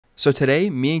So today,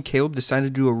 me and Caleb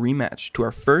decided to do a rematch to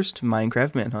our first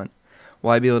Minecraft Manhunt. Will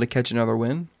I be able to catch another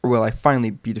win, or will I finally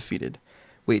be defeated?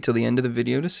 Wait till the end of the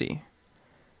video to see.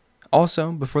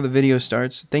 Also, before the video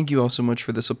starts, thank you all so much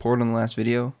for the support on the last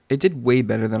video. It did way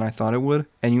better than I thought it would,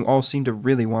 and you all seem to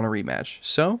really want a rematch.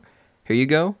 So, here you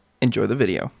go, enjoy the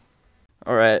video.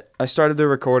 Alright, I started the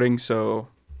recording, so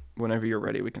whenever you're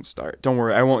ready we can start. Don't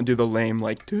worry, I won't do the lame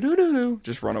like doo-doo-doo-doo,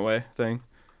 just run away thing.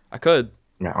 I could.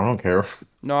 Yeah, I don't care.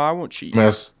 No, I won't cheat.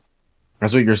 That's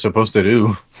what you're supposed to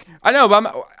do. I know, but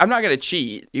I'm not gonna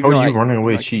cheat. How are you running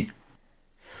away cheat?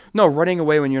 No, running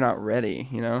away when you're not ready,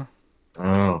 you know?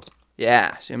 Oh.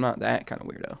 Yeah, see, I'm not that kind of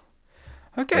weirdo.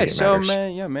 Okay, so,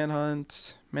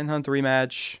 Manhunt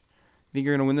rematch. Think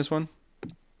you're gonna win this one?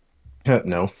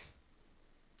 No.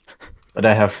 But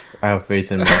I have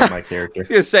faith in my character. I was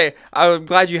gonna say, I'm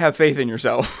glad you have faith in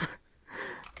yourself.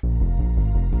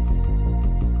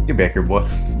 Get back here, boy.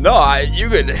 No, you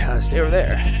could stay over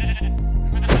there.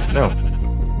 No.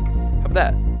 How about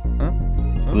that? Huh?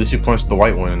 At least you punched the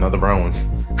white one and not the brown one.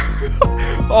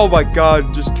 Oh my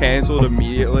god, just canceled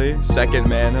immediately. Second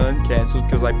Manhunt canceled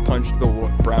because I punched the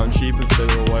brown sheep instead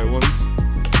of the white ones.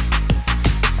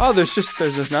 Oh, there's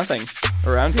just nothing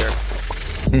around here.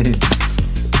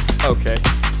 Okay.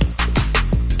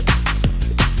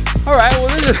 Alright, well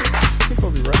this is... I think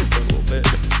I'll be running for a little bit.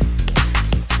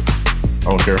 I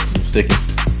don't care. I'm sticking.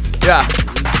 Yeah.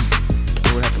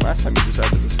 What happened last time you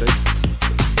decided to stick?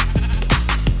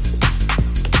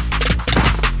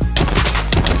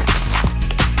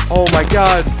 Oh my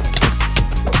god.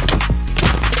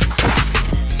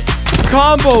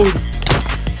 Comboed!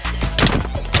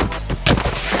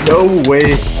 No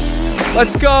way.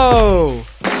 Let's go!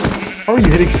 How are you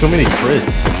hitting so many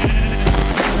crits?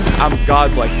 I'm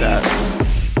god like that.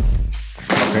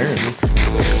 Apparently.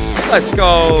 Let's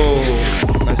go!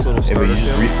 Nice little Hey, starter but you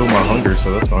just kill. refilled my hunger,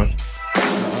 so that's fine.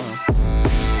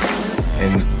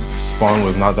 And spawn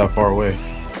was not that far away.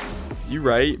 You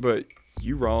right, but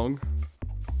you wrong.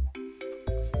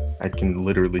 I can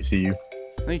literally see you.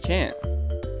 No, you can't.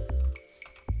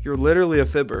 You're literally a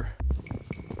fibber.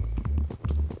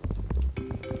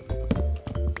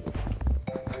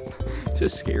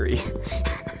 Just scary.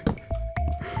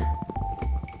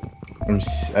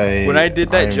 When I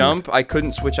did that jump, I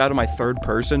couldn't switch out of my third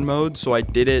person mode, so I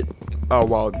did it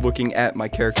while looking at my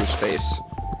character's face.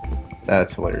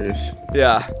 That's hilarious.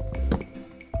 Yeah.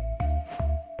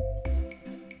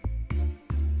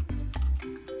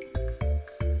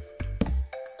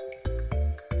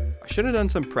 I should have done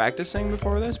some practicing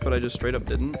before this, but I just straight up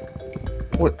didn't.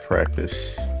 What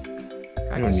practice?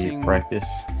 I don't need practice.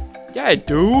 Yeah, I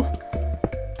do.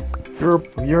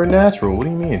 You're a natural. What do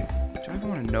you mean? Do I even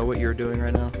want to know what you're doing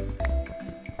right now?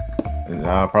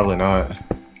 Nah, probably not.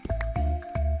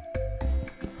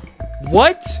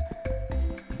 What?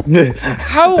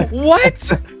 How?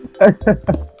 What?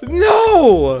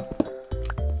 No!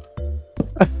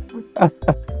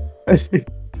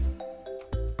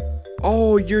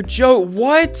 Oh, you're joke.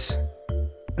 What?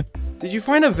 Did you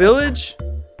find a village?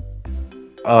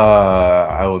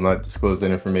 I will not disclose that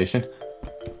information.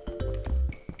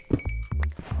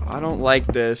 I don't like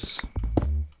this.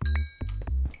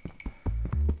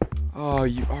 Oh,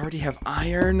 you already have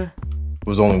iron? It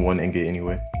was only one ingot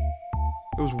anyway.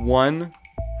 It was one?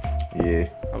 Yeah.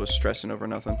 I was stressing over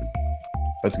nothing.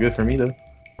 That's good for me though.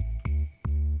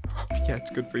 Yeah,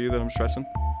 it's good for you that I'm stressing.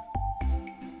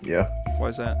 Yeah. Why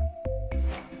is that?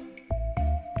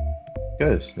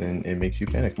 Because then it makes you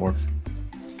panic more.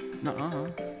 Nuh-uh.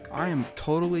 I am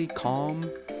totally calm.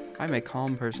 I'm a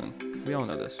calm person. We all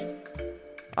know this.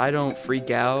 I don't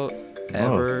freak out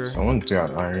ever. Oh, someone's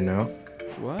got iron now.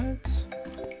 What?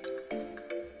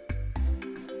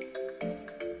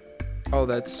 Oh,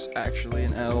 that's actually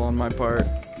an L on my part.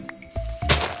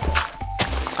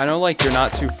 I know, like, you're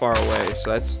not too far away, so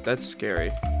that's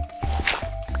scary.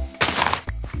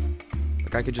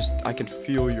 Like, I can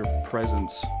feel your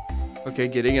presence. Okay,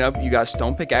 getting it up. You got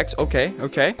stone pickaxe. Okay,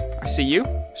 okay. I see you,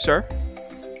 sir.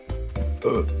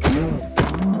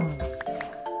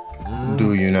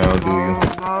 Do you now, do you?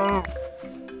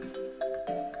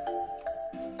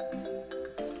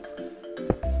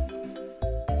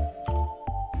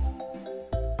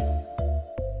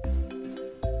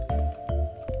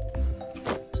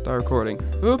 Start recording.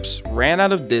 Oops, ran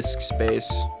out of disk space.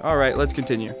 Alright, let's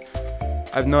continue. I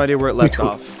have no idea where it left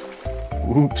off.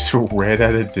 Oops, ran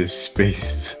out of this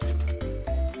space.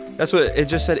 That's what it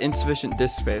just said, insufficient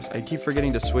disk space. I keep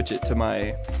forgetting to switch it to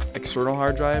my external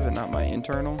hard drive and not my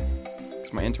internal.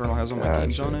 Because my internal has all my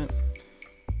games on it.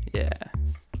 Yeah.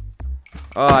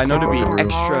 Oh, I know to be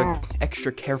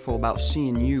extra careful about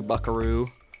seeing you, buckaroo.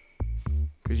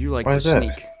 Because you like Why to is that?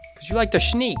 sneak. Because you like to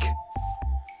sneak.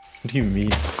 What do you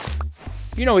mean?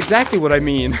 You know exactly what I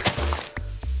mean.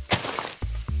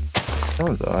 I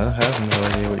have no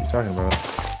idea what you're talking about.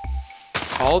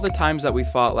 All the times that we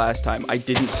fought last time, I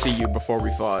didn't see you before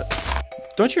we fought.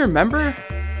 Don't you remember?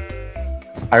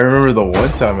 I remember the one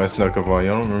time I snuck up on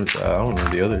you. I don't remember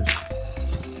the others.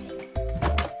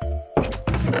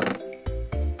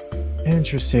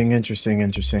 Interesting.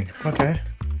 Okay.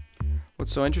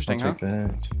 What's so interesting, I'll huh? take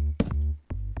that.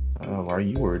 Why are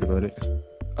you worried about it?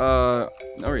 No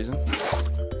reason.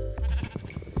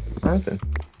 Alright then.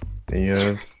 Then you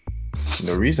have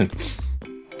no reason.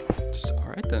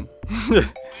 Alright then.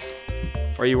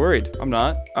 Are you worried? I'm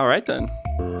not. Alright then.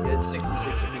 It's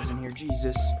 66 degrees in here,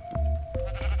 Jesus.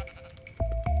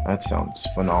 That sounds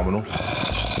phenomenal.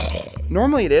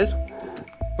 Normally it is,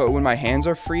 but when my hands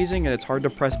are freezing and it's hard to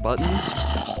press buttons,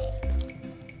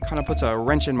 kind of puts a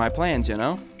wrench in my plans, you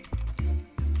know?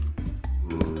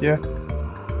 Yeah.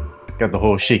 Got the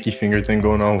whole shaky finger thing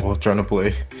going on while trying to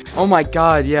play. Oh my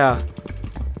god, yeah.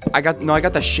 I got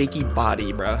the shaky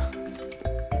body, bruh.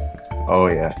 Oh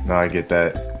yeah, no, I get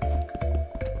that.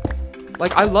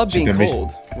 Like, I love being Chicken miss-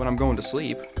 cold when I'm going to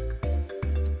sleep.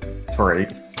 Right.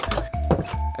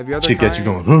 Every other Should time... get you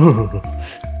going.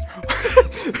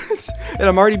 And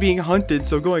I'm already being hunted,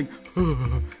 so going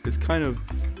is kind of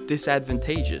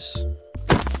disadvantageous.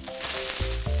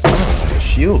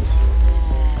 Shield.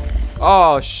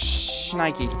 Oh,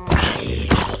 shnikey.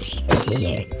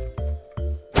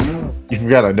 You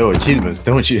forgot I know achievements,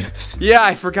 don't you? Yeah,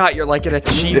 I forgot you're like an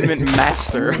achievement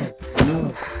master.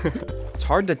 It's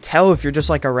hard to tell if you're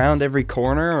just like around every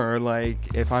corner or like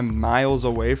if I'm miles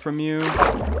away from you.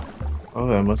 Oh,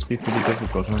 that must be pretty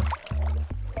difficult, huh?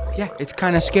 Yeah, it's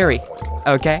kind of scary.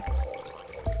 Okay.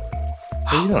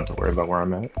 Hey, you don't have to worry about where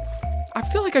I'm at. I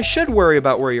feel like I should worry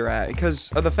about where you're at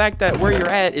because of the fact that where you're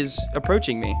at is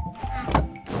approaching me.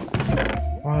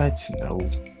 What? No.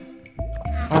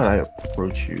 How did I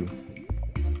approach you?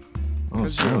 Oh,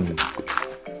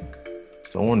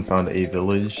 someone found a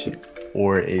village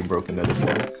or a broken nether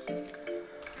portal.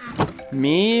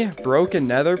 Me? Broken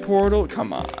nether portal?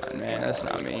 Come on, man. That's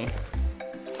not me.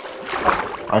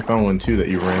 I found one too that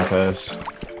you ran past.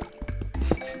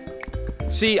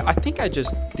 See, I think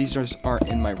these just aren't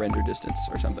in my render distance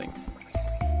or something.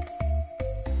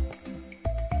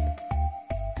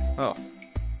 Oh.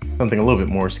 Something a little bit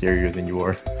more scarier than you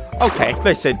are. Okay,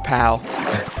 they said pal.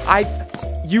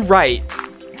 You right.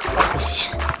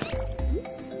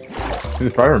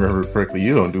 If I remember correctly,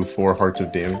 you don't do 4 hearts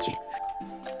of damage.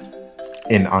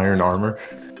 In iron armor.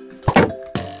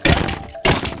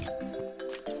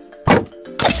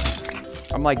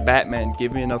 I'm like Batman,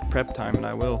 give me enough prep time and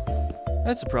I will.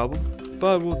 That's a problem,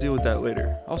 but we'll deal with that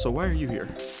later. Also, why are you here?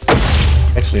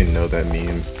 I actually know that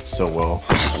meme so well.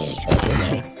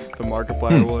 The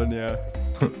Markiplier one, yeah.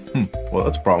 Well,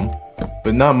 that's a problem.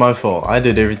 But not my fault. I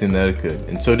did everything that I could,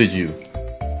 and so did you.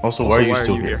 Also, why are you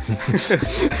still here?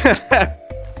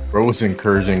 Bro was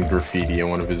encouraging graffiti in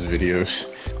one of his videos.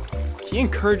 He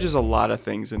encourages a lot of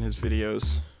things in his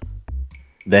videos.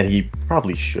 That he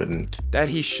probably shouldn't. That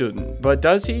he shouldn't. But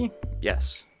does he?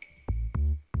 Yes.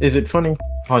 Is it funny?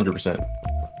 100%.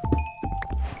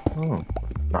 Oh,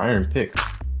 an iron pick.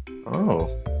 Oh,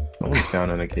 someone's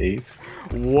down in a cave.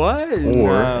 What?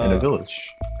 Or in a village.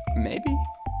 Maybe?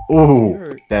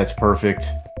 Oh, that's perfect.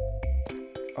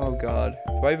 Oh god.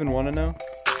 Do I even want to know?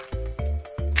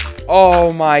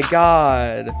 Oh my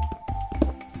god.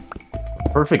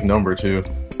 Perfect number, too.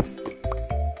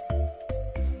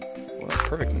 What?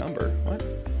 Perfect number? What?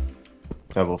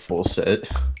 To have a full set.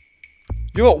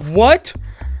 What?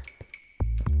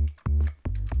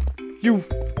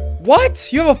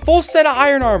 What? You have a full set of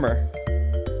iron armor?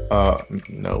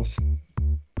 No.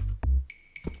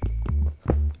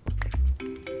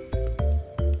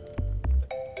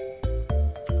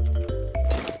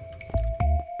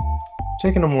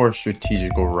 Taking a more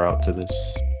strategical route to this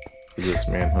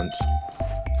manhunt.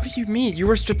 What do you mean? You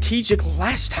were strategic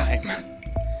last time.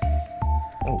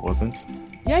 Oh, it wasn't.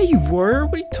 Yeah, you were.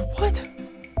 What?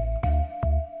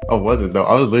 Oh, wasn't though.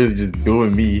 I was literally just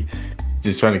doing me,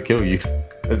 just trying to kill you.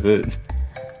 That's it.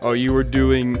 Oh, you were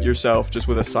doing yourself just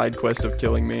with a side quest of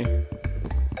killing me.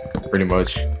 Pretty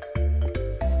much. Nice.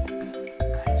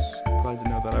 Glad to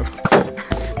know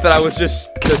that I was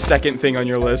just the second thing on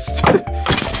your list.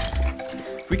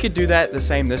 If we could do that the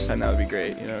same this time, that would be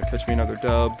great. You know, catch me another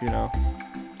dub, you know.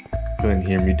 Couldn't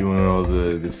hear me doing all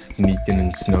the sneaking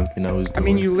and snunking I was doing. I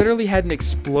mean, you literally had an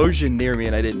explosion near me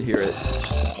and I didn't hear it.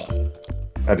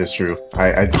 That is true.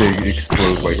 I did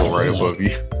explode like right above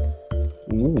you.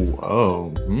 Ooh,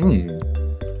 oh,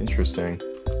 interesting.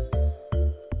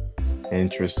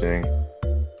 Interesting. I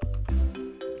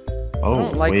Oh,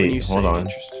 don't like when you wait, say hold on.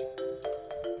 interesting.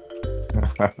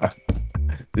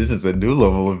 This is a new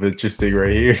level of interesting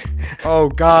right here. Oh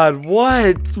God,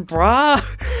 what, brah?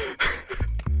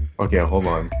 Okay, hold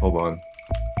on, hold on.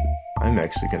 I'm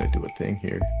actually gonna do a thing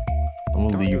here. I'm gonna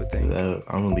Don't do leave a thing. that.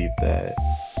 I'm gonna leave that.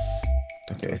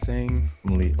 Don't do Okay. a thing.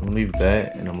 I'm gonna leave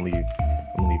that, and I'm gonna leave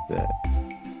that.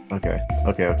 Okay.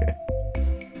 Okay. Okay.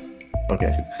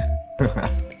 Okay.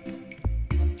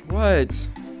 What?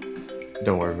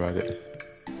 Don't worry about it.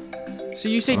 So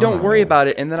you say don't worry about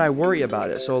it, and then I worry about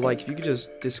it. So like, if you could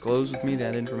just disclose with me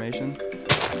that information.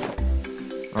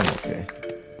 I'm okay.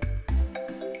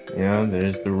 Yeah,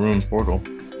 there's the room portal.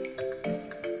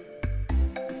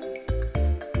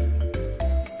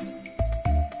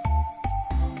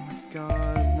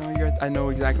 God, no, you're. I know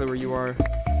exactly where you are.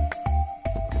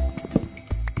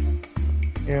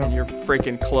 Yeah. And you're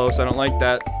freaking close. I don't like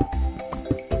that.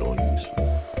 Little useful.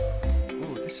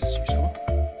 Ooh, this is useful.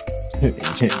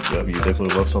 Yeah, you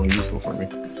definitely left something useful for me.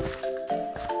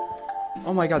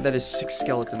 Oh my God, that is 6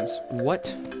 skeletons.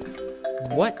 What?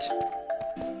 What?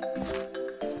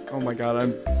 Oh my God,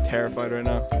 I'm terrified right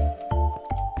now.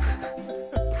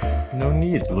 No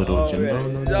need, little Jimbo.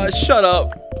 No need. Shut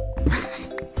up.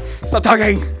 Stop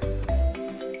talking.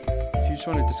 If you just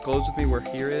want to disclose with me where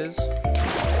here is,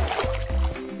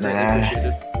 Nah. appreciate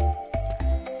it.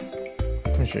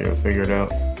 I'm sure you'll figure it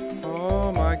out.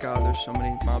 Oh my God, there's so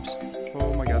many mobs.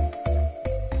 Oh my God.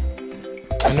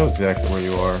 I know exactly where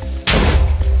you are.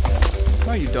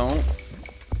 No, you don't.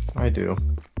 I do.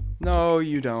 No,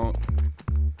 you don't.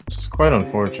 It's quite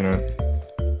unfortunate.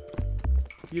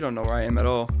 You don't know where I am at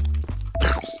all.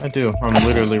 I do. I'm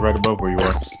literally right above where you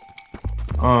are.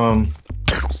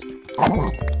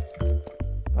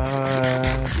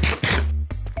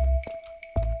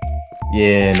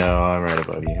 Yeah, no, I'm right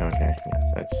above you. Okay,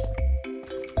 yeah, that's.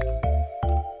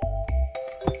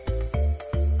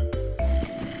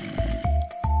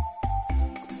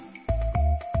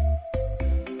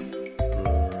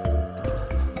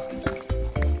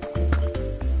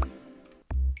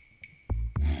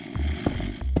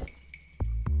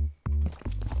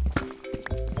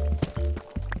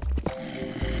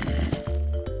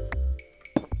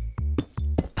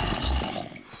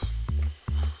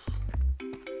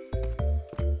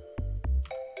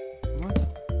 What?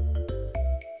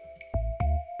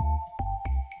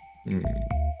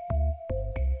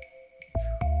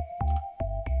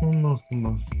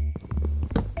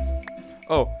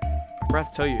 Oh, I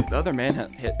forgot to tell you, the other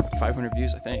Manhunt hit 500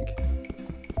 views, I think.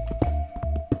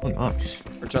 Oh, nice.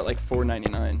 Or it's at like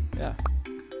 499. Yeah.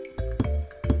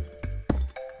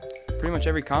 Pretty much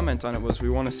every comment on it was, we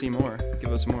want to see more.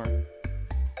 Give us more.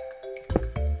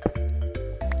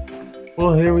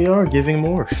 Well, here we are, giving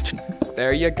more.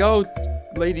 There you go,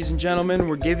 ladies and gentlemen.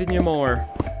 We're giving you more.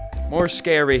 More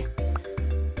scary.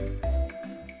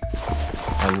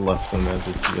 I left them as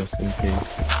a just in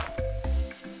case.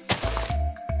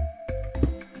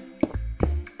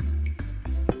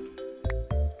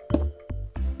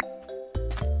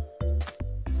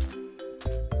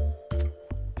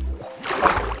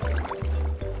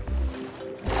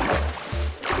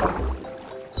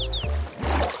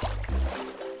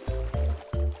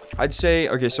 I'd say,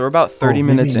 okay, so we're about 30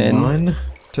 minutes in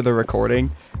to the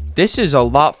recording. This is a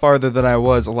lot farther than I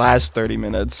was last 30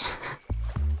 minutes.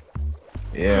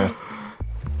 Yeah.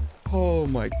 Oh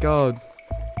my God.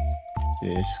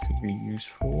 This could be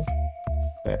useful.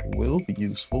 That will be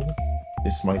useful.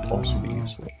 This might also be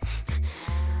useful.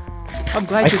 I'm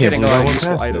glad you're getting a lot of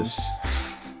useful items. This.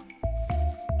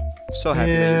 So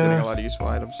happy that you're getting a lot of useful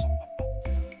items.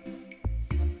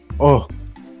 Oh.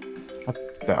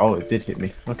 Oh, it did hit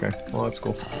me. Okay, well, that's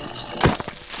cool.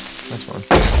 That's fine.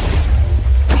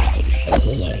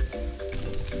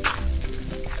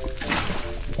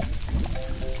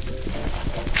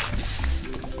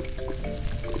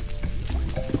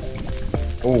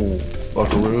 Oh,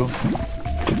 buckaroo.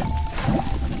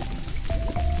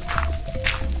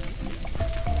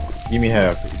 Give me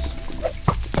half.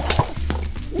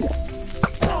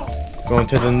 Going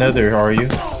to the nether, are you?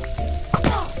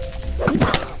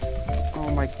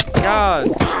 God.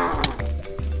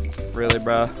 Really,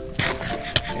 bruh?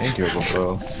 Thank you,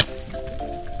 bro.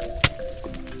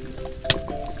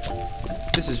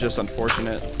 This is just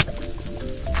unfortunate.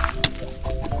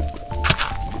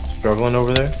 Struggling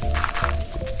over there?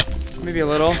 Maybe a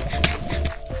little.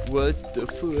 What the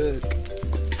fuck?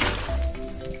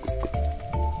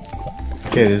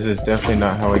 Okay, this is definitely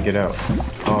not how I get out.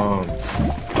 Uh-oh.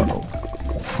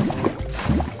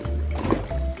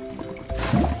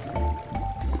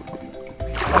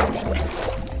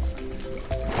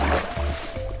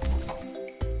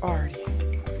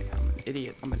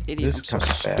 idiot. I'm an idiot. This I'm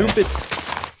is so kinda bad. stupid.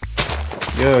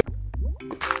 Yeah.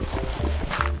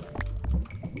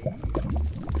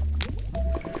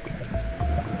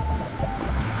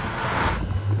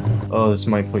 Oh, this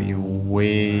might put you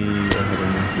way ahead of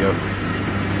me. Yep.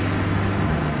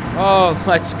 Oh,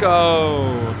 let's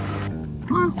go.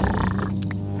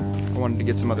 I wanted to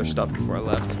get some other stuff before I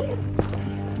left.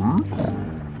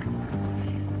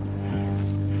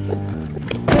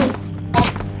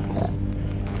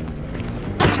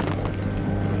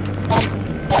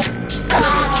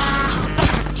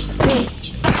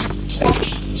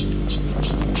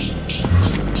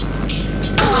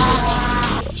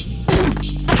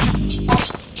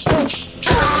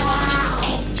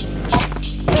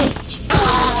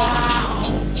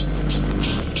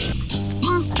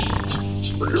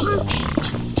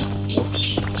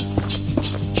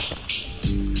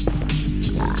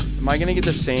 Am I gonna get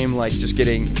the same, like, just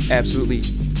getting absolutely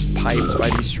piped by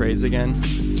these trays again?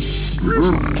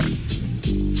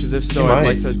 Because if so,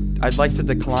 I'd like to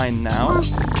decline now.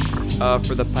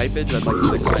 For the pipage, I'd like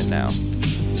to decline now.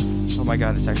 Oh my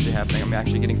god, it's actually happening. I'm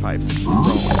actually getting piped. Bro.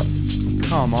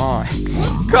 Come on.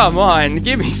 Come on,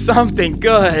 give me something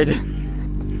good.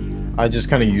 I just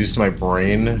kind of used my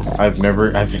brain. I've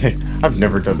never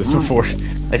done this before.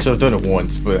 Actually, I've done it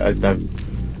once, but I've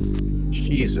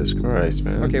Jesus Christ,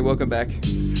 man. Okay, welcome back.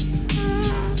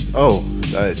 Oh,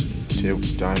 I'm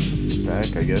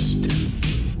back, I guess.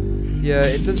 Yeah,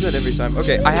 it does that every time.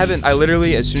 Okay, I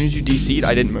literally, as soon as you DC'd,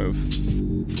 I didn't move.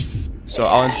 So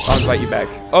I'll invite you back.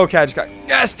 Okay, I just got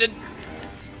gasted.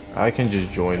 I can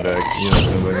just join back. You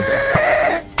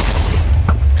know,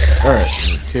 alright,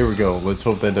 here we go. Let's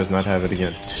hope that does not have it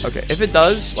again. Okay, if it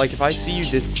does, like, if I see you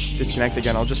disconnect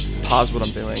again, I'll just pause what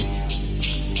I'm doing.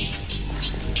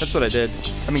 That's what I did.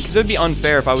 I mean, because it would be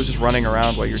unfair if I was just running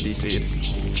around while you're DC'd.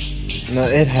 No,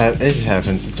 it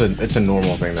happens. It's a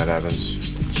normal thing that happens.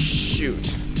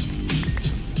 Shoot.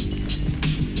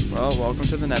 Well, welcome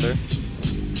to the Nether.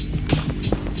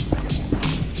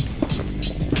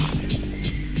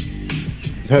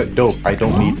 Dope. I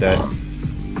don't need that.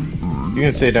 You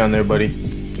can stay down there, buddy.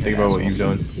 Think about what you've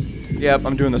done. Yep,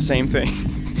 I'm doing the same thing.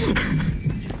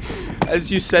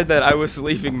 As you said that, I was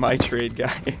leaving my trade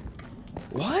guy.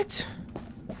 What?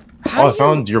 How I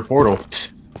found your portal.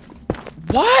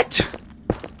 What?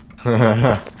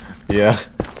 Yeah,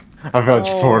 I found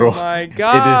your portal. Oh my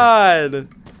god!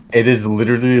 It is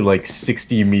literally like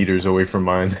 60 meters away from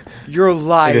mine. You're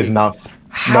lying. It is not.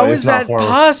 How is that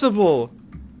possible?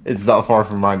 It's not far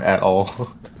from mine at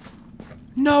all.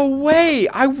 No way!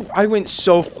 I went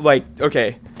so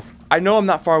okay. I know I'm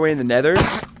not far away in the Nether,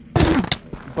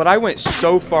 but I went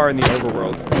so far in the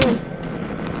overworld.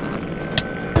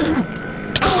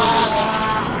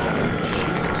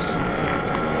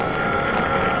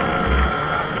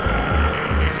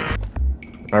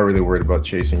 I'm not really worried about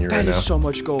chasing you right now. That is so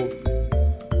much gold.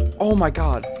 Oh my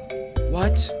god.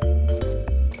 What?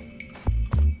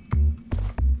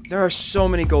 There are so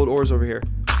many gold ores over here.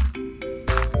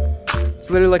 It's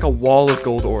literally like a wall of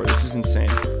gold ore. This is insane.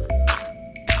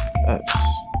 That's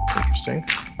interesting.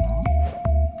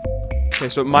 Okay,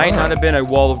 so it might not have been a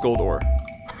wall of gold ore.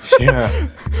 Yeah.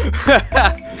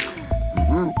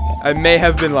 I may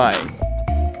have been lying.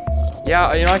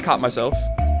 Yeah, you know, I caught myself.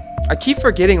 I keep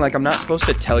forgetting, like, I'm not supposed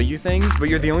to tell you things, but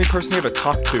you're the only person here to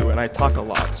talk to, and I talk a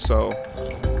lot, so...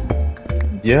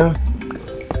 Yeah.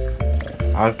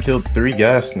 I've killed 3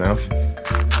 ghast now.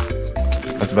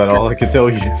 That's about all I can tell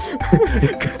you.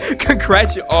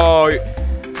 Congratulations. Oh,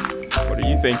 what are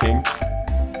you thinking?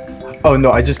 Oh,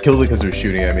 no, I just killed it because it was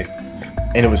shooting at me.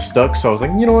 And it was stuck, so I was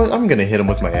like, you know what? I'm gonna hit him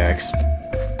with my axe.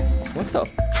 What the?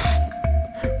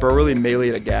 Bro really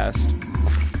meleeed a ghast.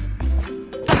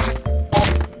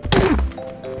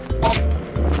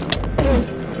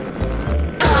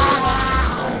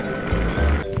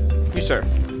 You, sir.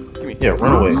 Give me. Yeah,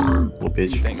 run away, little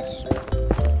bitch. Thanks.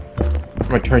 I'm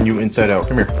gonna turn you inside out.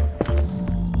 Come here.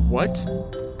 What?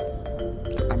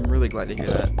 I'm really glad to hear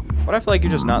that. But I feel like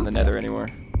you're just not in the Nether anymore.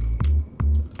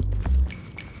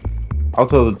 I'll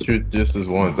tell the truth just as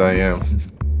once. I am.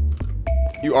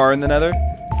 You are in the Nether?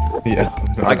 Yeah.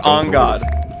 Like, on God.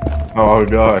 Oh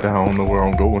God, I don't know where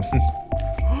I'm going.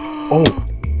 Oh.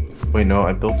 Wait, no,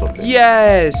 I built up there.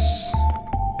 Yes!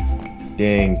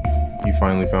 Dang. You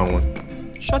finally found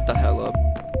one. Shut the hell up.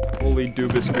 Holy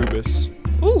doobus goobus.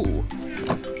 Ooh.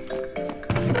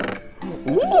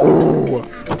 Ooh!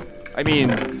 I mean,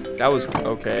 that was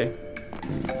okay.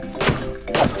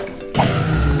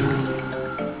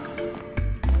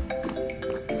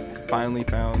 Finally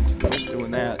found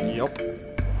doing that. Yup.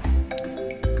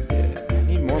 Yeah, I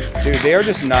need more. Dude, they are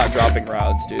just not dropping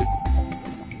rods, dude.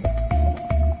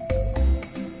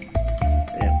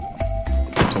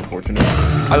 unfortunate.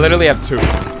 I literally have 2.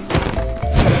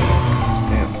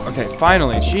 Damn. Okay,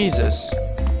 finally, Jesus.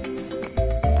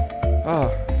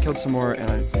 Oh, killed some more, and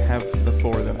I have the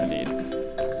 4 that I need.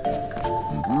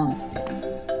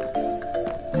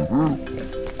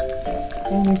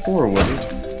 Only 4 away.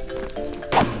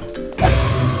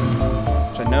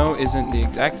 Which I know isn't the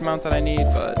exact amount that I need,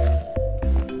 but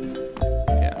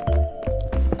yeah.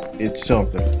 It's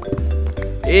something.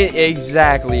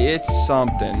 Exactly, it's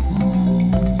something.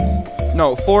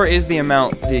 No, 4 is the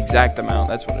amount, the exact amount.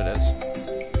 That's what it is.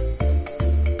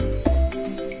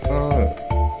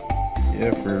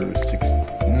 Yeah, for 6.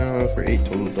 No, for 8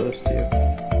 total dust. Yeah.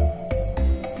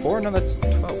 4? No, that's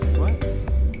 12. What?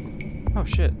 Oh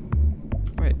shit.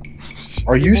 Wait.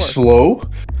 Are you More. slow?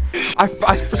 I,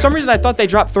 for some reason, I thought they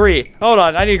dropped 3. Hold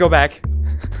on, I need to go back.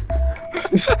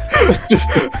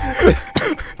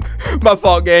 My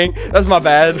fault, gang. That's my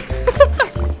bad.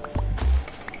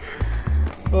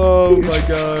 Oh my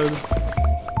god.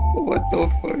 What the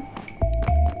fuck?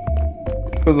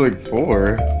 It was like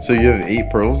 4. So you have 8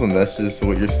 pearls and that's just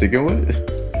what you're sticking with?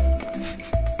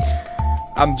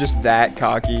 I'm just that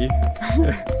cocky.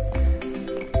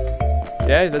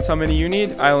 Yeah, that's how many you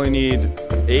need? I only need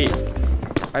 8.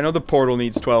 I know the portal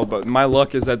needs 12, but my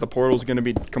luck is that the portal's gonna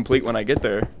be complete when I get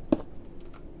there.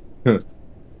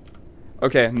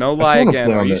 Okay, no lie again.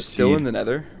 Are you still in the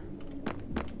nether?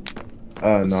 No,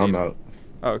 I'm out.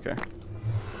 Oh, okay.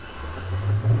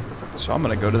 So I'm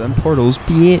gonna go to them portals,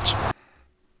 bitch.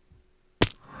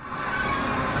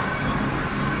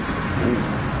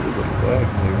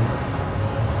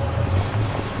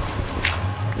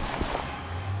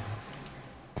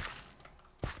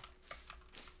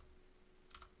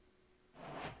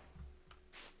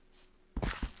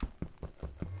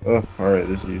 Oh, alright,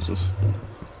 this is useless.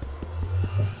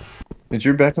 Since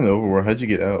you're back in the overworld, how'd you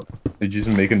get out? Did you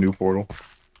just make a new portal?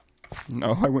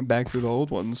 No, I went back through the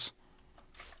old ones.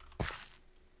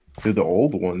 Through the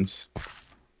old ones?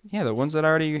 Yeah, the ones that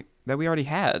we already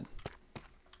had.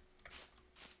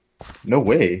 No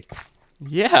way.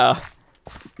 Yeah.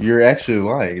 You're actually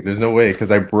lying. There's no way,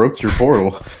 because I broke your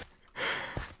portal.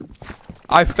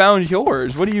 I found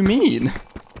yours. What do you mean?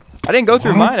 I didn't go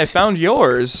through mine. I found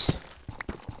yours.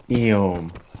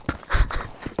 Damn.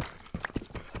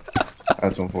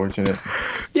 That's unfortunate.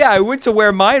 Yeah, I went to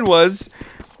where mine was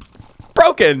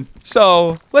broken.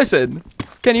 So, listen.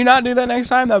 Can you not do that next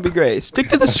time? That would be great. Stick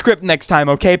to the script next time,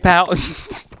 okay, pal?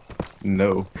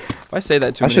 No. If I say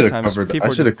that too many times,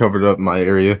 I should have covered up my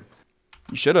area.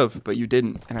 You should have, but you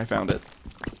didn't, and I found it.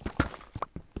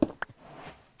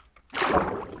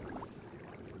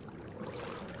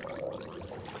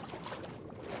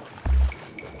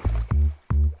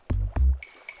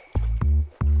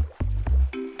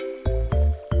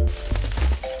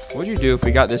 What'd you do if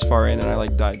we got this far in and I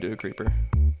like died to a creeper?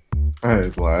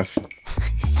 I'd laugh.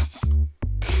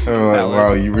 I'm like,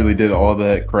 wow, you really did all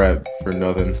that crap for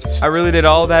nothing. I really did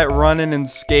all that running and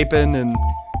escaping, and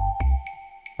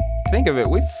think of it,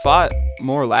 we fought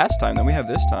more last time than we have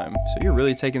this time. So you're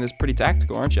really taking this pretty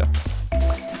tactical, aren't you?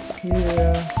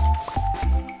 Yeah.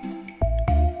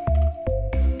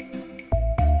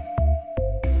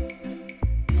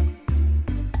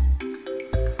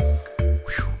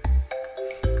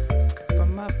 But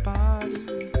my body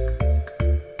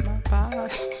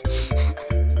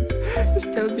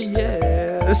just tell me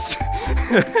yes.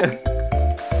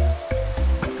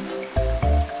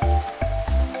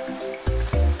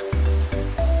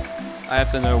 I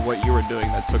have to know what you were doing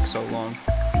that took so long.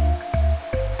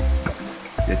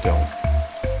 You don't.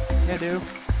 Yeah, dude.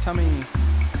 Tell me.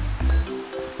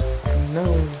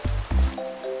 No.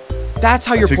 That's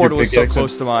how your portal was so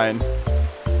close to mine.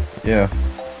 Yeah.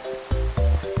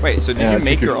 Wait, so did you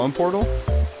make your own portal?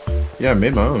 Yeah, I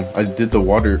made my own. I did the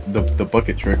water, the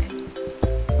bucket trick.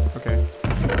 Okay.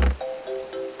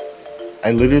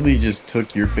 I literally just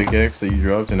took your pickaxe that you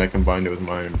dropped and I combined it with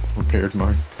mine, repaired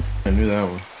mine. I knew that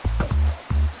one.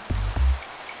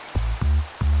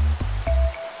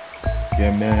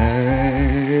 Yeah,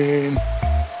 man.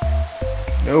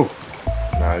 No.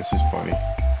 Nah, it's just funny.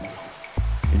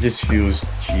 It just feels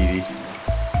cheaty.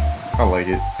 I like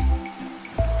it.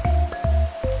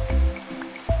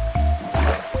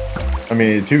 I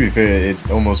mean, to be fair,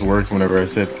 it almost worked whenever I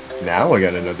said, now I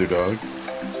got another dog.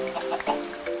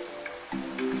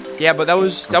 Yeah, but that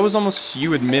was almost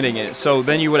you admitting it. So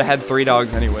then you would have had 3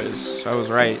 dogs anyways. So I was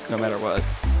right, no matter what.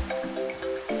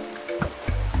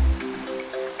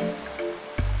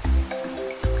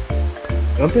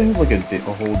 Don't they have like a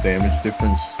whole damage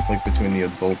difference like between the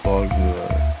adult dogs and the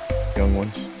young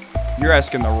ones? You're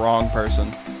asking the wrong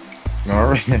person.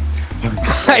 Alright.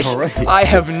 Alright. I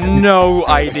have no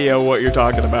idea what you're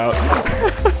talking about.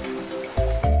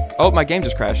 Oh, my game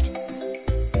just crashed.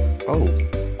 Oh.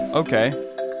 Okay.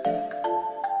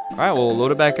 Alright, we'll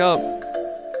load it back up.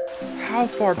 How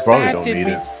far Probably back don't did need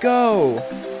we it. go?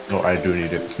 No, I do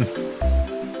need it.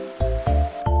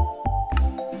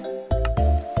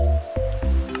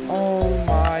 Oh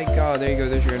my god, there you go,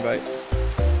 there's your invite.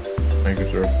 Thank you,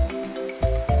 sir.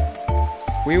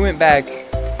 We went back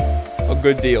a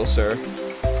good deal, sir.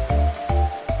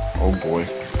 Oh boy.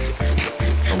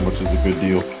 How much is a good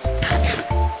deal?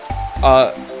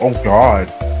 Oh god.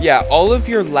 Yeah, all of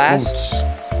your last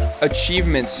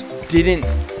achievements didn't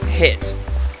hit.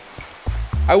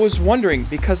 I was wondering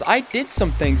because I did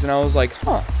some things and I was like,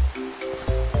 huh,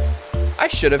 I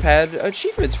should have had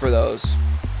achievements for those.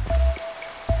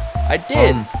 I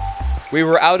did. We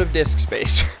were out of disk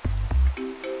space.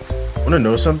 Wanna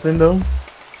know something though?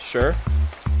 Sure.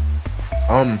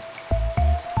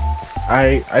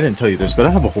 I didn't tell you this, but I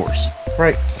have a horse,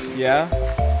 right? Yeah.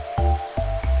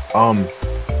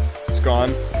 It's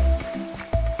gone.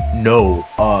 No.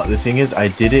 The thing is, I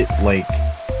did it like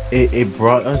it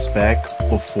brought us back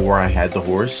before I had the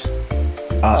horse.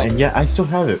 And yeah, I still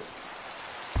have it.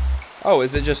 Oh,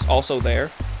 is it just also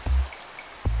there?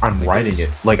 I'm Like riding it.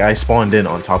 Like I spawned in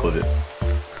on top of it.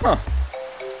 Huh.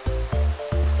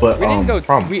 But We didn't go.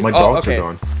 my dogs okay. are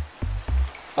gone.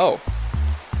 Oh.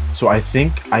 So I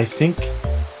think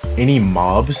any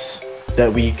mobs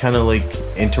that we kind of like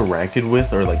interacted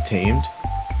with or like tamed,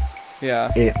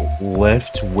 Yeah. it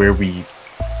left where we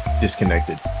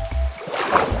disconnected.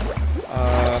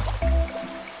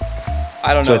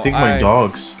 I don't know. So I think my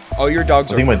dogs. Oh, your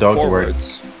dogs I think my dogs are right.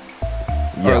 forwards.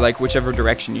 Yeah. Or like whichever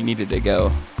direction you needed to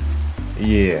go.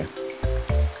 Yeah.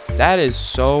 That is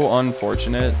so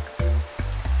unfortunate.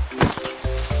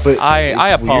 But I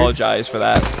it's weird. apologize for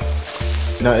that.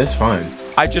 No, it's fine.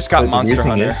 I just got But the Monster weird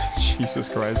thing Hunter. Jesus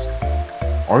Christ.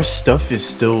 Our stuff is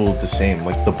still the same.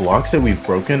 Like the blocks that we've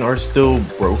broken are still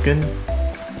broken.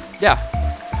 Yeah.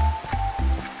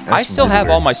 I That's still really have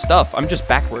weird. all my stuff. I'm just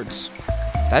backwards.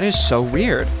 That is so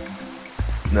weird.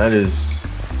 That is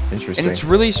interesting. And it's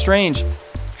really strange.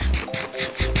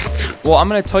 Well, I'm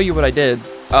going to tell you what I did.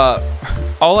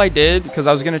 All I did, because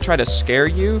I was going to try to scare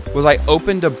you, was I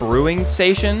opened a brewing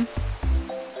station.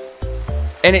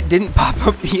 And it didn't pop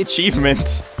up the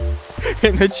achievement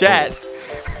in the chat.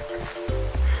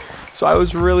 So I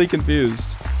was really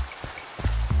confused.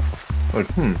 Like,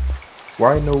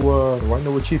 why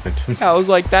no achievement? Yeah, I was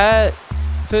like, that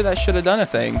should have done a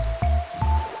thing.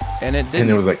 And it didn't. And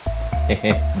it was like,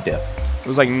 death. It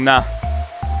was like, nah.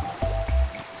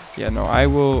 Yeah, no, I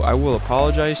will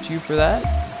apologize to you for that.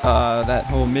 That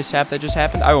whole mishap that just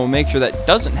happened. I will make sure that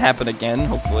doesn't happen again,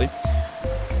 hopefully.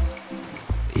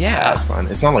 Yeah. That's fine.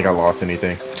 It's not like I lost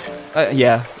anything.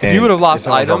 Yeah. If And you would have lost it's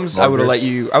not like our items, I would have let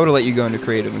progress. you go into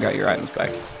creative and got your items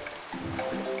back.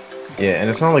 Yeah, and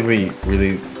it's not like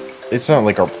it's not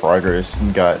like our progress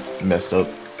got messed up.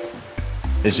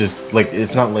 It's just like,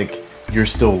 it's not like you're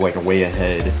still like way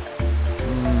ahead.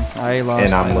 I lost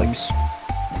And I'm items.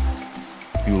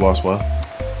 You lost what?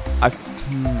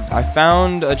 I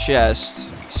found a chest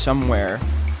somewhere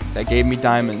that gave me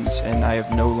diamonds, and I have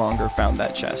no longer found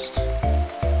that chest.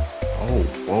 Oh,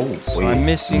 whoa, wait. So I'm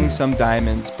missing some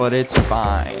diamonds, but it's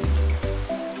fine.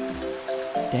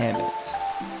 Damn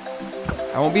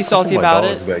it. I won't be salty about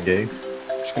it. That gay. I'm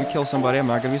just gonna kill somebody. I'm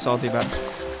not gonna be salty about it.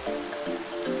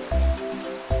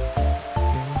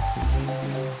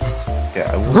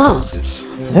 Yeah, I will just.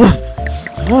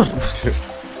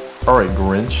 Alright,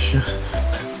 Grinch.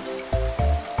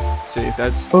 See,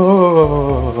 that's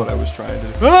Oh. what I was trying to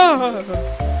do.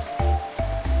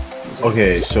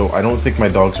 Okay, so I don't think my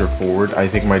dogs are forward. I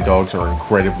think my dogs are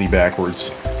incredibly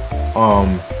backwards.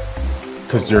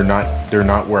 Cause they're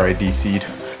not where I DC'd.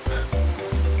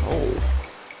 Oh.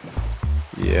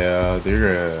 Yeah,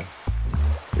 they're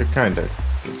kind of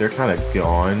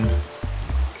gone.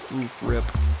 Oof, rip.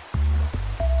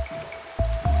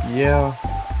 Yeah.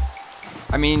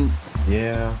 I mean,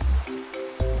 Yeah.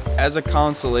 as a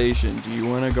consolation, do you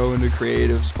want to go into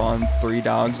creative, spawn 3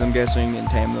 dogs, I'm guessing, and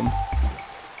tame them?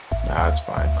 Nah, it's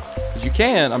fine. 'Cause you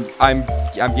can. I'm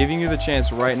giving you the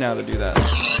chance right now to do that.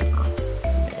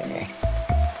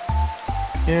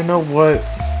 You know what?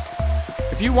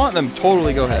 If you want them,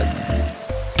 totally go ahead.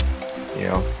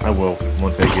 Yeah, I will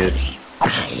once I get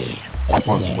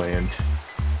on land.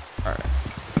 Alright.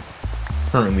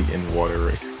 Currently in water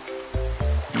right.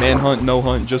 Manhunt, no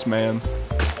hunt, just man.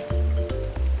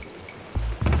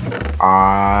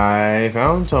 I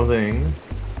found something.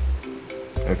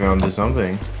 I found this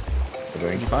something. I think.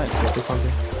 What'd you find? Is this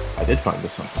something? I did find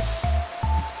this something.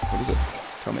 What is it?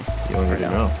 Tell me. You already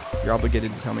Right know. now. You're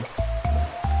obligated to tell me.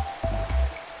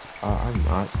 I'm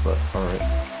not, but alright.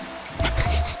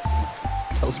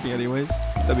 Tells me anyways.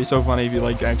 That'd be so funny if you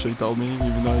like actually told me,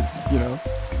 even though you know.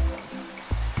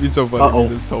 It'd be so funny if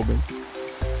you just told me.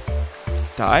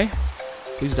 Die?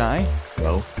 Please die.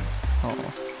 No. Oh.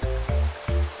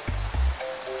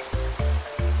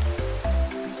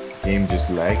 Game just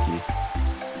laggy.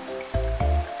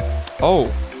 Oh.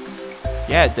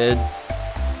 Yeah, it did.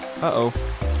 Uh-oh.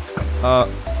 Oh,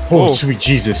 Oh. sweet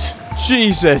Jesus.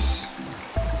 Jesus!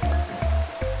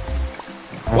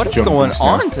 What is going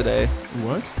on today?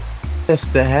 What? Yes,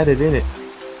 that had it in it.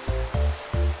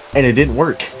 And it didn't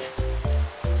work.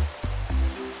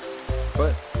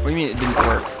 What? What do you mean it didn't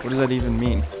work? What does that even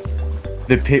mean?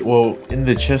 Well, in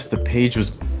the chest, the page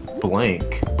was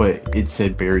blank, but it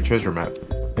said buried treasure map.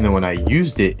 And then when I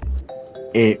used it,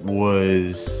 it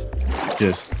was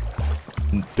just,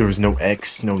 there was no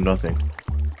X, no nothing.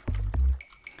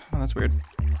 Oh, that's weird.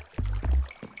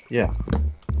 Yeah.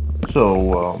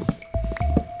 So,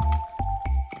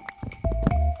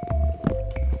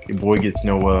 your boy gets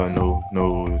no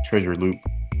treasure loot.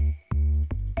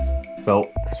 Felt.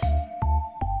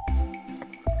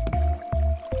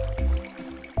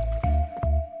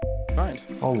 Fine.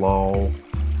 Hello.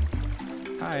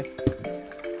 Hi.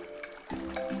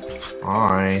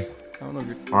 Hi. I don't know if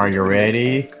you're... Are you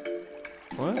ready?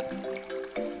 What?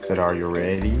 Said, are you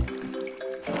ready?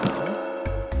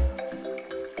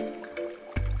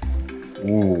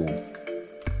 Ooh.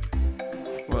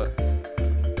 What?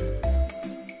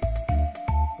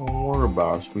 Don't worry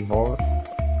about it, sweetheart.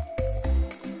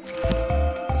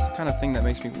 That's the kind of thing that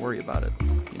makes me worry about it,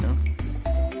 you know?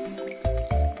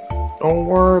 Don't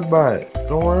worry about it.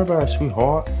 Don't worry about it,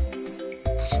 sweetheart. I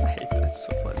hate that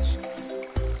so much.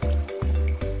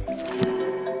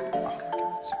 Oh my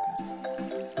god, it's so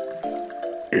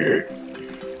good.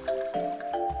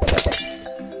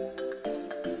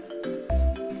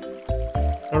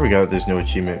 I forgot there's no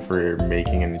achievement for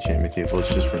making an enchantment table.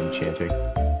 It's just for enchanting.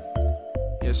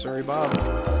 Yes, sorry, Bob.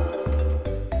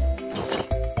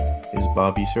 Is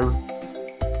Bobby, sir? I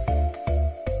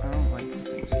don't like the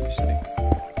things that you say.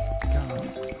 God.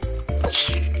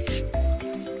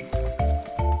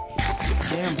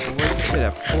 Damn, boy, you did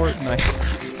a Fortnite.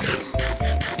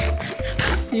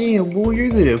 Damn, boy, you're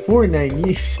good at Fortnite,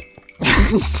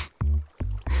 yes.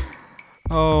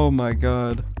 Oh my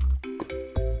god.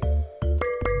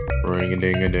 Ring a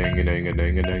ding a ding a ding a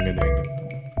ding a ding a ding.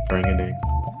 Ring a ding,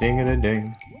 ding a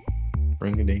ding.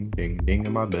 Ring a ding, ding ding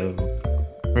on my bell.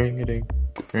 Ring a ding,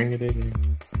 ring a ding.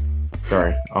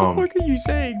 Sorry. What are you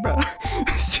saying, bro?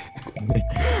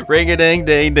 Ring a ding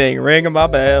ding ding, ring my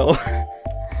bell.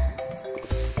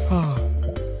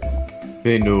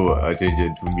 Pay no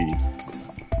attention to me.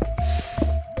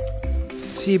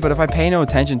 See, but if I pay no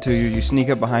attention to you, you sneak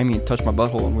up behind me and touch my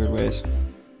butthole in weird ways.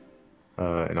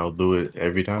 And I'll do it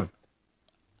every time.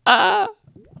 Ah!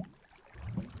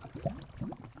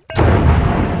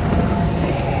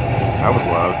 That was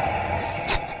loud.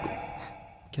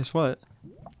 Guess what?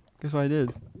 Guess what I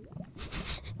did?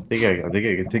 I think I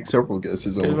can take several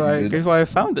guesses on what you did. Guess why I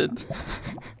found it?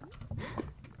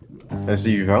 I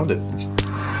see you found it.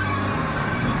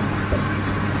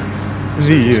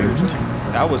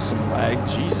 That was some lag,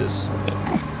 Jesus.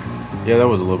 Yeah, that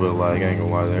was a little bit of lag. I ain't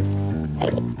gonna lie there.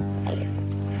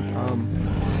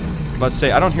 Let's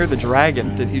say I don't hear the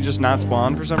dragon. Did he just not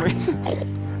spawn for some reason?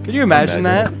 Can you imagine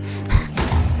that?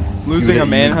 Losing a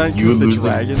manhunt because the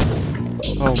dragon.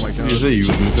 Oh my god. You say you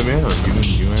would lose the manhunt.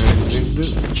 You had anything to do.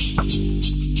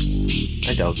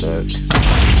 I doubt that.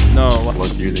 No.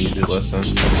 Luckier than you did last time.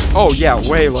 Oh yeah,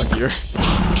 way luckier.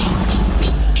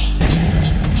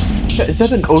 Is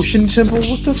that an ocean temple?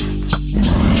 What the f?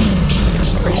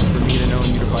 Wait for me to know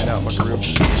and you to find out, Buckaroo.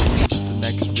 The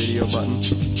next video button.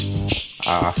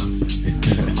 Ah.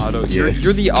 Auto. Yeah.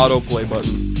 You're the autoplay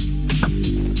button.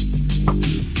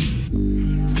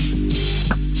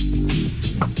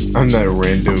 I'm that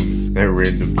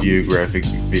random geographic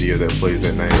video that plays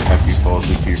at night after you fall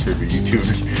asleep to your favorite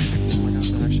YouTuber. Oh my god,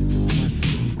 that actually feels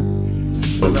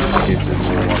Oh, just in case there's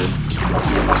more water.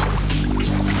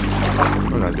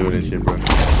 We're not doing this shit, bro.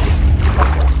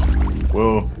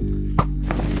 Well,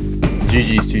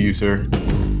 GG's to you, sir.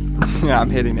 Yeah, I'm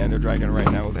hitting the Ender Dragon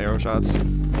right now with arrow shots.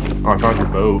 Oh, I found your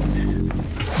boat. You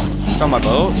found my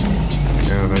boat?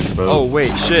 Yeah, I found your boat. Oh,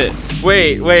 wait, shit.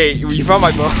 Wait, you found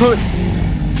my boat?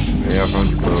 Yeah, I found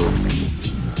your boat.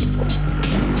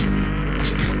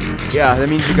 Yeah, that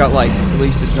means you got like at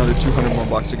least another 200 more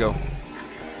blocks to go.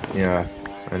 Yeah,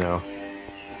 I know.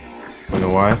 You know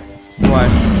why? Why?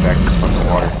 Back to fucking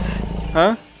water.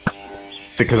 Huh?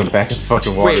 It's because I'm back in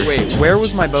fucking water. Wait, where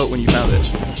was my boat when you found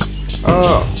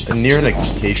it? Near an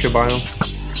acacia biome.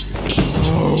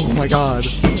 Oh my god.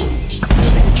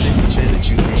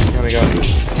 Kinda got this.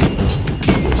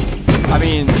 I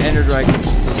mean, Ender Dragon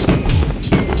still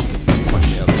fuck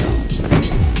me up.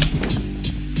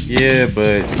 Yeah,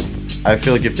 but I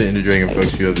feel like if the Ender Dragon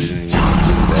fucks you up, then you're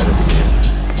really bad at the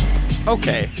game.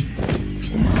 Okay.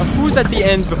 Who's at the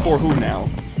end before who now?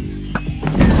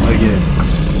 Again,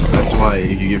 that's why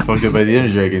if you get fucked up by the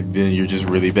Ender Dragon, then you're just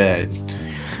really bad.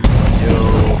 Yo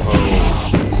ho.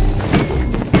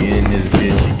 In this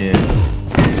bitch again.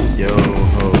 Yo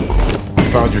ho. You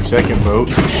found your second boat.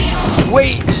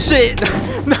 Wait, shit!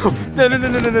 No! No, no, no,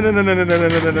 no, no, no, no, no, no, no,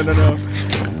 no, no, no, no.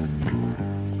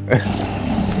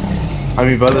 I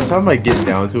mean, by the time I get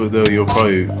down to it, though, you'll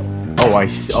probably... Oh,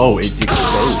 it's exposed.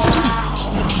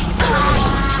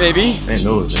 Maybe. I didn't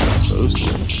know it was exposed.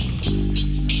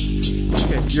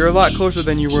 Okay, you're a lot closer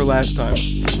than you were last time.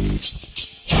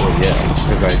 Well, yeah,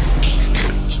 because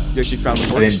You actually found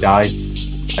the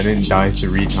I didn't die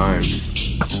 3 times.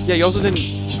 Yeah, you also didn't...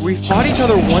 We fought each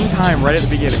other one time right at the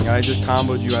beginning, and I just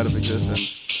comboed you out of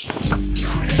existence.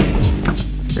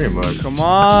 Pretty much. Come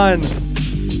on!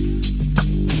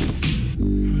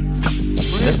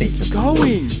 Where is he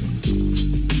going?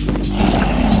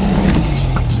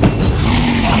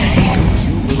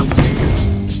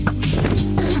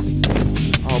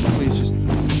 Oh, please just...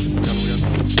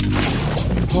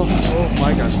 Oh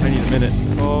my god, I need a minute.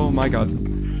 Oh my god.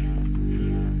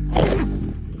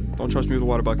 Don't trust me with a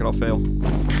water bucket, I'll fail.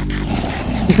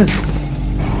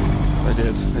 I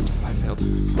did. I failed.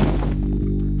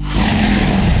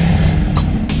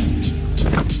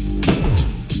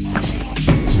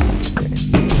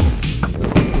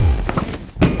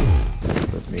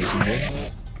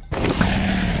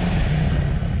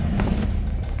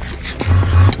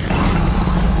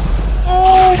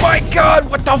 Oh my god,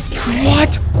 what the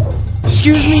what?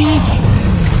 Excuse me?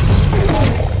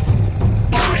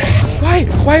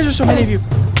 Why is there so many of you?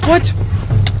 What?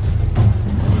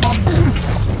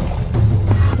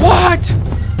 What?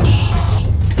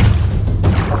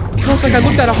 It looks like I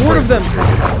looked at a horde of them.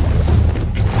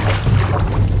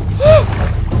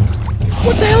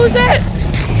 What the hell is that?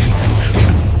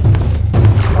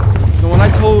 No, when I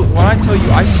tell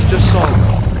you, I just saw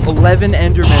 11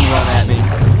 Endermen run at me.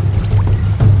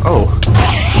 Oh.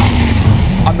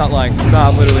 I'm not lying. No,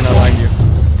 I'm literally not lying to you.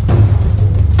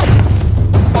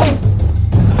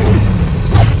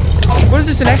 What is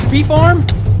this, an XP farm?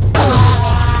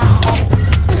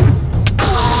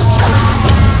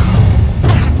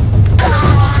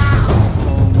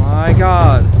 Oh my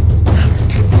god.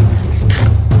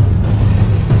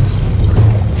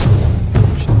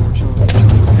 We're chilling. We're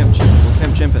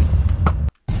pimp chimping.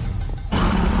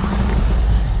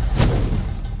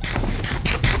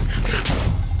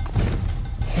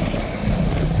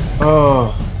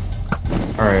 Oh.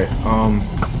 Alright,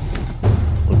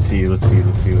 let's see. I'm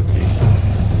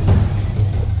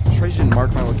sure you didn't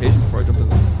mark my location before I jumped in.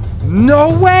 No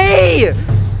way!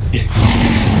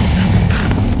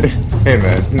 Hey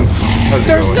man, how's it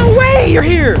There's going? no way you're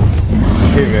here!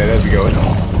 Hey man, how's it going?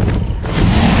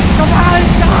 Come on,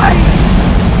 die!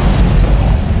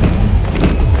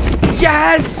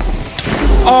 Yes!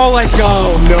 Oh, let's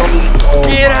go! No. Oh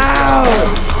Get out!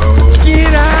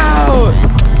 Get out!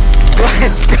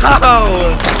 Let's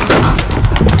go!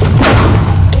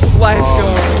 Let's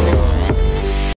go!